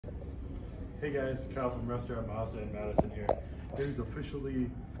Hey guys, Kyle from Russ Darrow Mazda in Madison here. It is officially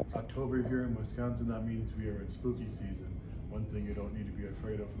October here in Wisconsin. That means we are in spooky season. One thing you don't need to be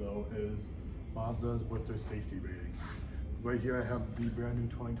afraid of though is Mazdas with their safety ratings. Right here I have the brand new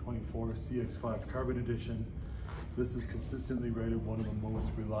 2024 CX-5 Carbon Edition. This is consistently rated one of the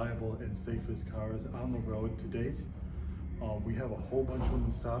most reliable and safest cars on the road to date. We have a whole bunch of them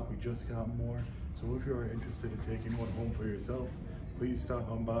in stock. We just got more. So if you are interested in taking one home for yourself, please stop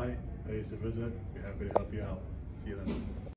on by, pay us a visit. We're happy to help you out. See you then.